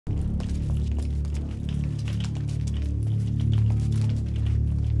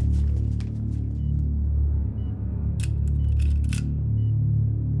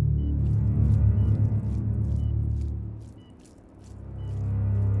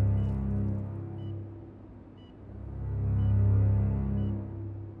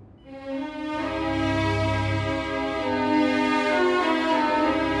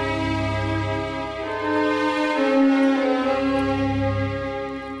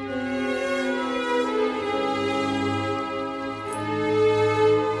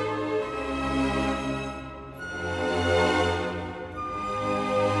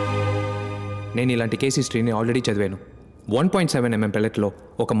నేను ఇలాంటి case హిస్టరీని already చదివాను. 1.7 mm పెల్లెట్లో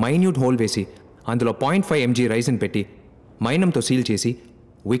ఒక మైన్యూట్ హోల్ వేసి అందులో 0.5 mg రైస్ని పెట్టి మైనంతో సీల్ చేసి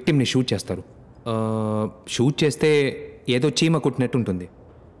విక్టిమ్ని షూట్ చేస్తారు. షూట్ చేస్తే ఏదో చీమ కుట్టినట్టు ఉంటుంది.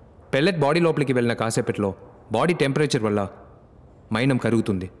 పెల్లెట్ బాడీ లోపలికి వెళ్ళిన కాసేపట్లో బాడీ టెంపరేచర్ వల్ల మైనం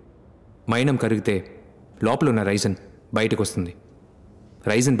కరుగుతుంది. మైనం కరిగితే లోపల ఉన్న రైజన్ బయటకు వస్తుంది.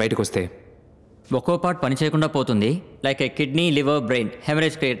 రైజన్ బయటకు వస్తే ఒక్కో పార్ట్ పని చేయకుండా పోతుంది. Like a kidney, liver, brain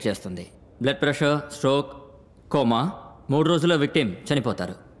haemorrhage create చేస్తుంది. బ్లడ్ ప్రెషర్, స్ట్రోక్, కోమా, 3 రోజుల్లో విక్టిమ్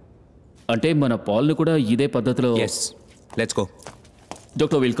చనిపోతారు. అంటే మన పాల్ని కూడా ఇదే పద్ధతిలో. Yes, let's go.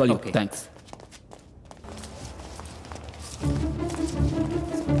 Doctor will call you. Thanks.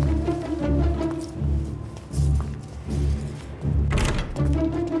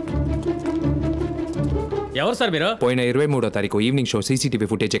 ఎవరు సార్ మీరు? పోయిన 23వ తారీఖు ఈవినింగ్ షో సీసీటీవీ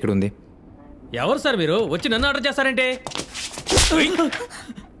ఫుటేజ్ ఎక్కడ ఉంది? ఎవరు సార్ మీరు? వచ్చి నన్ను ఆర్డర్ చేస్తారంటే?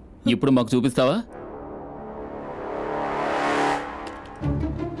 ఇప్పుడు మాకు చూపిస్తావా?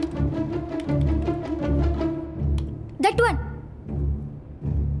 That one.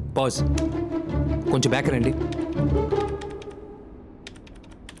 పాజ్. కొంచెం బ్యాక్ రండి.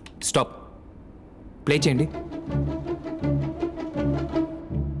 స్టాప్. ప్లే చేయండి.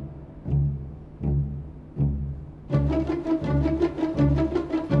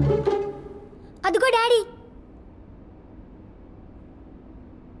 అదిగో డాడీ.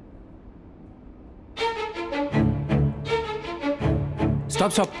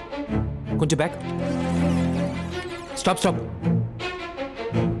 Stop stop. కొంచెం బ్యాక్. Stop stop.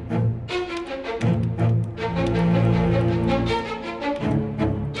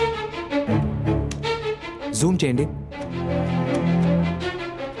 జూమ్ చేయండి.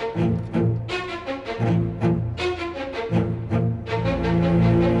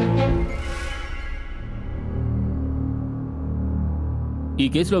 ఈ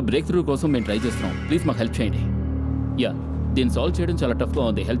కేసులో బ్రేక్ త్రూ కోసం మేము ట్రై చేస్తున్నాం. ప్లీజ్ మాకు హెల్ప్ చేయండి. యా, దీన్ని సాల్వ్ చేయడం చాలా టఫ్గా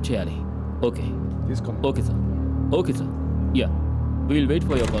ఉంది. హెల్ప్ చేయాలి. Okay okay sir. Okay sir. Yeah, we will wait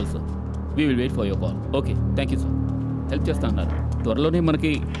for your call sir. We will wait for your call. Okay, thank you sir. Help చేస్తా అన్నారు. త్వరలోనే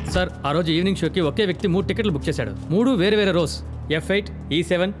మనకి. సార్, ఆ రోజు ఈవినింగ్ షోకి ఒకే వ్యక్తి 3 టికెట్లు బుక్ చేశాడు. 3 వేరే వేరే rose. F8,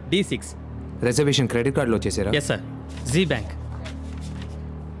 E7, D6. Reservation credit కార్డులో చేశారా? Yes sir. G bank.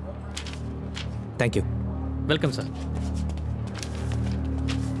 Thank you. Welcome sir.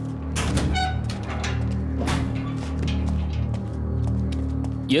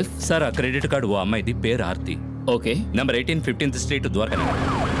 Yes sir, ఆ క్రెడిట్ కార్డు ఓ అమ్మాయిది, పేరు Aarti. Okay. Number 18 15th street Dwaraka.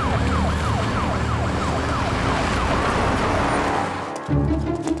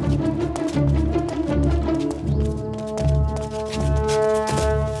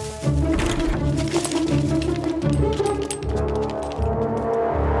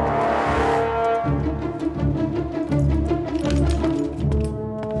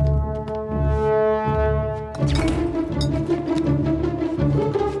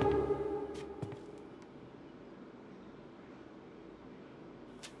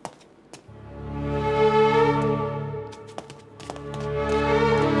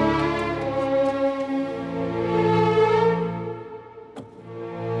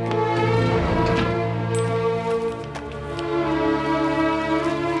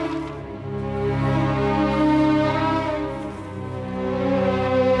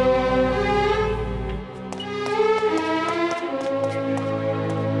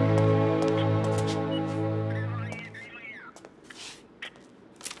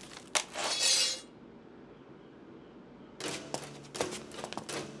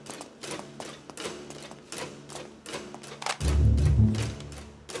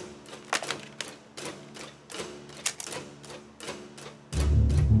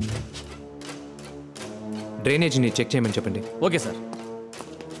 డ్రైనేజ్ని check చేయమని చెప్పండి. Okay sir.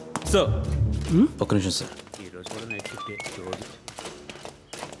 సో ఒక్క నిమిషం సార్. ఈరోజు కూడా నైట్ షిఫ్ట్ రోజు.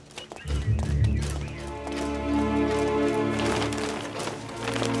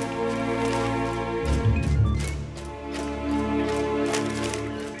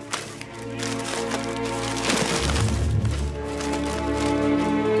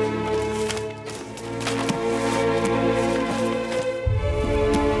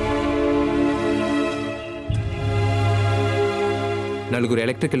 నలుగురు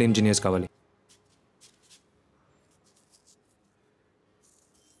ఎలక్ట్రికల్ ఇంజనీర్స్ కావాలి.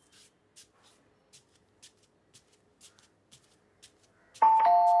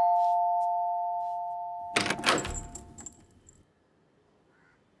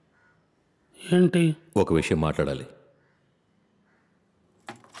 ఏంటి? ఒక విషయం మాట్లాడాలి.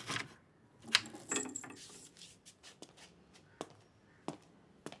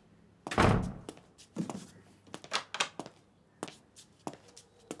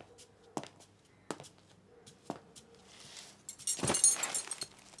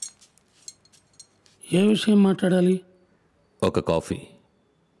 ఏ విషయం మాట్లాడాలి? ఒక కాఫీ.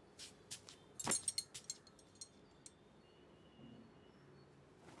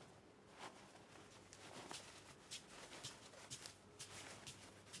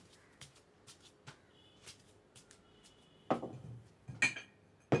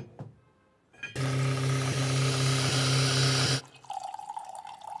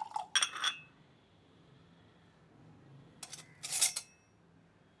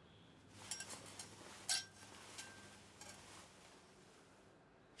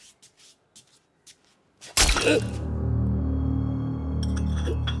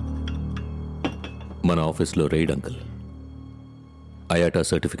 మన ఆఫీస్లో రైడ్ అంకుల్. అయాటా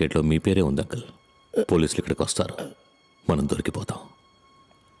సర్టిఫికేట్లో మీ పేరే ఉంది అంకుల్. పోలీసులు ఇక్కడికి వస్తారు, మనం దొరికిపోతాం.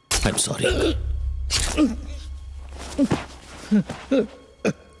 I'm sorry.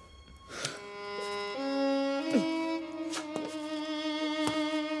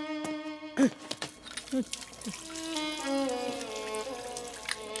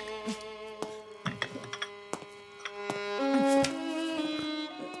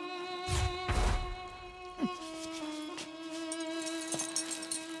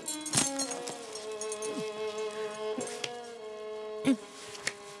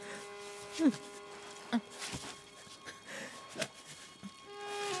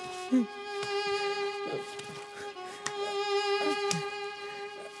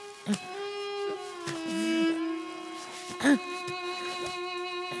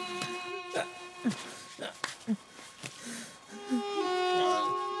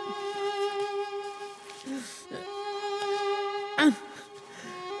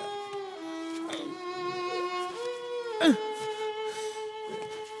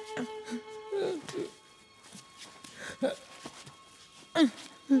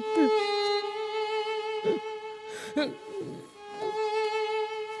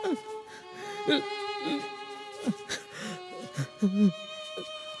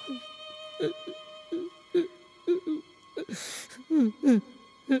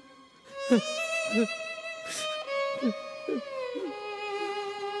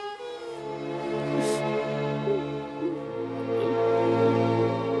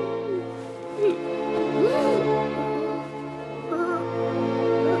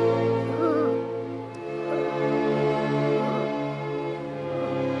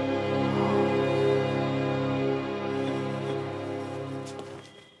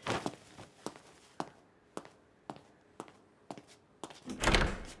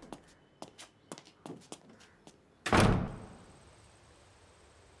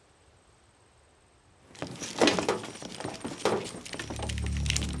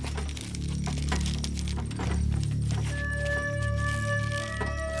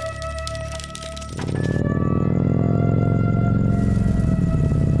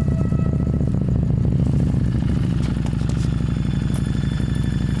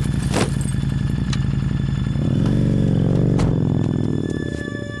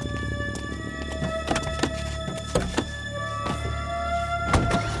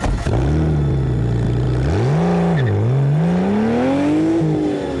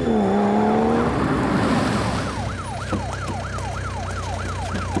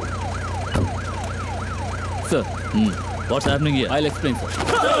 What's happening here? I'll explain sir.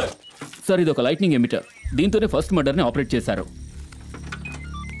 Sir ఇది ఒక లైట్నింగ్ ఎమిటర్. దీంతోనే ఫస్ట్ మర్డర్ని ఆపరేట్ చేశారు.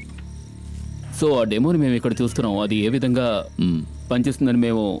 సో ఆ డెమోని మేము ఇక్కడ చూస్తున్నాం. అది ఏ విధంగా పనిచేస్తుందని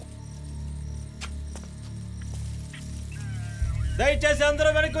మేము దయచేసి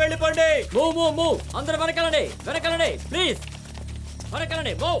అందరూ వెనక్కి వెళ్ళిపోండి. Move move move. అందరూ వెనకాలండి, వెనకాలండి please.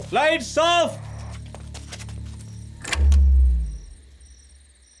 వెనకాలండి. Move. Lights off.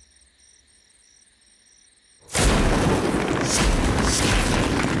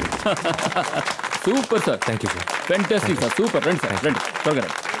 Super sir. Thank you sir. Fantastic sir. Super. రండి సార్, రండి త్వరగా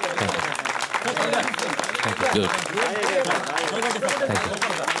రండి.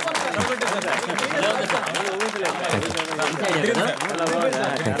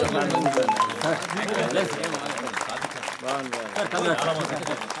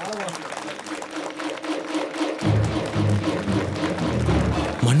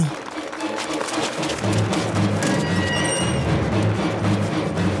 మను,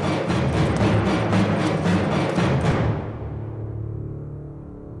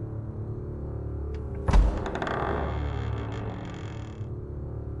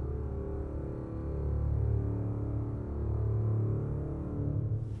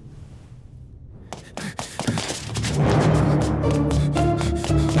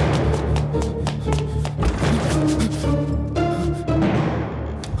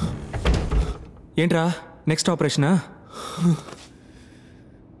 ఏంట్రా నెక్స్ట్ ఆపరేషనా?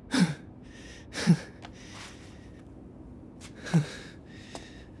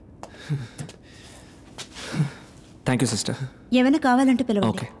 Thank you sister. ఏమైనా కావాలంటే పిలవండి.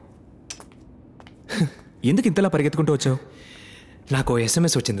 ఓకే. ఎందుకు ఇంతలా పరిగెత్తుకుంటూ వచ్చావు? నాకు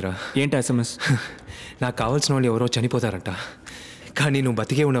SMS వచ్చిందిరా. ఏంటి SMS? నాకు కావాల్సిన వాళ్ళు ఎవరో చనిపోతారంట, కానీ నువ్వు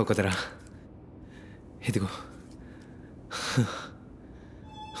బతికే ఉన్నావు కదరా. ఇదిగో.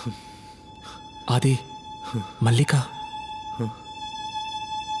 అది మల్లిక.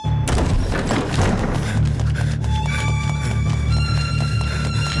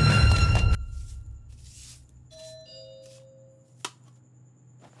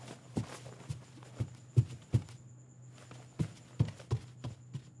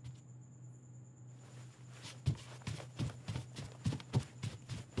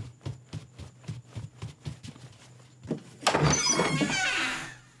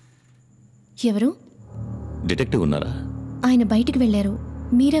 ఎవరు? డిటెక్టివ్ ఉన్నారా? ఆయన బయటికి వెళ్ళారు.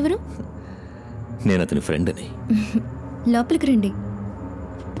 మీరెవరు? నేను అతని ఫ్రెండ్ని. లోపలికి రండి.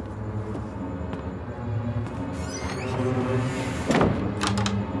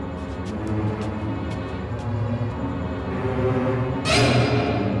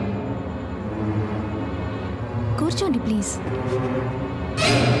 కూర్చోండి ప్లీజ్.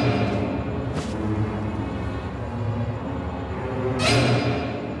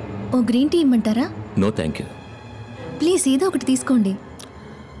 ఓ గ్రీన్ టీ ఇమ్మంటారా? No thank you. ప్లీజ్ ఏదో ఒకటి తీసుకోండి.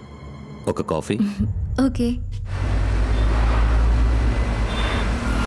 ఒక కాఫీ. ఓకే.